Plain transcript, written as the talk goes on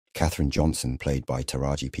Katherine Johnson, played by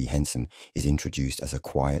Taraji P. Henson, is introduced as a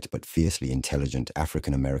quiet but fiercely intelligent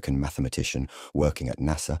African-American mathematician working at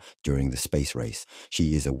NASA during the space race.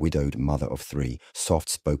 She is a widowed mother of three,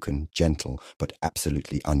 soft-spoken, gentle, but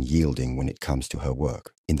absolutely unyielding when it comes to her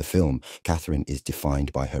work. In the film, Katherine is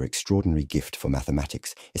defined by her extraordinary gift for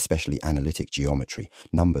mathematics, especially analytic geometry.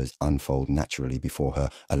 Numbers unfold naturally before her,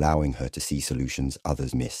 allowing her to see solutions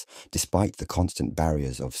others miss. Despite the constant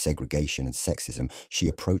barriers of segregation and sexism, she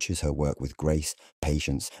approaches her work with grace,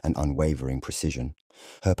 patience, and unwavering precision.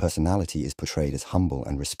 Her personality is portrayed as humble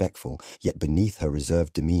and respectful, yet beneath her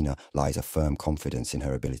reserved demeanor lies a firm confidence in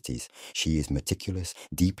her abilities. She is meticulous,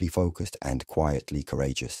 deeply focused, and quietly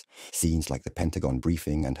courageous. Scenes like the Pentagon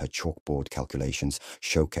briefing and her chalkboard calculations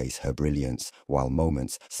showcase her brilliance, while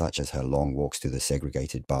moments such as her long walks to the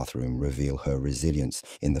segregated bathroom reveal her resilience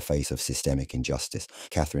in the face of systemic injustice.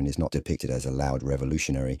 Katherine is not depicted as a loud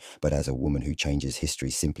revolutionary, but as a woman who changes history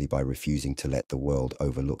simply by refusing to let the world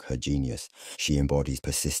overlook her genius. She embodies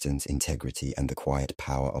persistence, integrity, and the quiet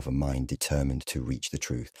power of a mind determined to reach the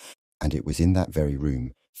truth. And it was in that very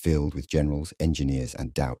room, filled with generals, engineers,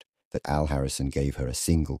 and doubt, that Al Harrison gave her a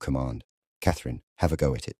single command. Katherine, have a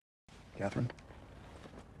go at it. Katherine,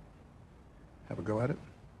 have a go at it.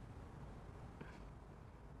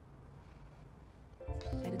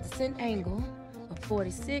 At a descent angle of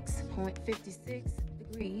 46.56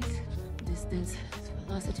 degrees, distance is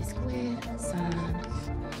velocity squared, sine.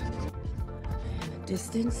 And the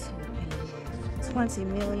distance would be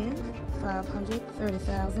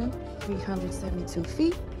 20,530,372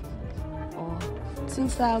 feet, or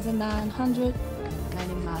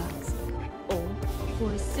 2,990 miles, or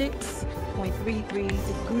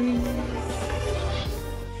 46.33 degrees.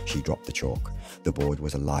 She dropped the chalk. The board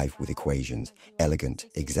was alive with equations, elegant,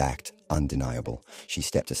 exact, undeniable. She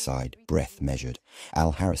stepped aside, breath measured.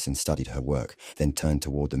 Al Harrison studied her work, then turned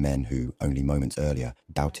toward the men who, only moments earlier,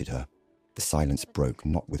 doubted her. The silence broke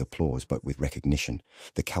not with applause, but with recognition.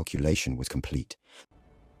 The calculation was complete.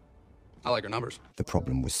 I like her numbers. The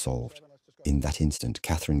problem was solved. In that instant,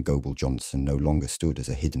 Katherine Goble Johnson no longer stood as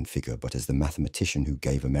a hidden figure, but as the mathematician who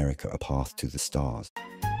gave America a path to the stars.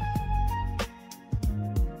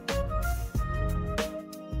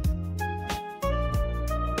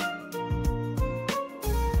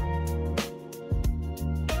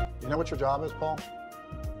 You know what your job is, Paul?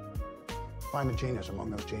 Find the genius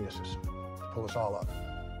among those geniuses. Pull us all up.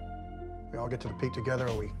 We all get to the peak together,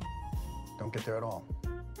 or we don't get there at all.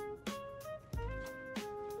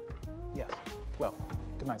 Yes. Well,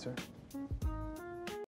 good night, sir.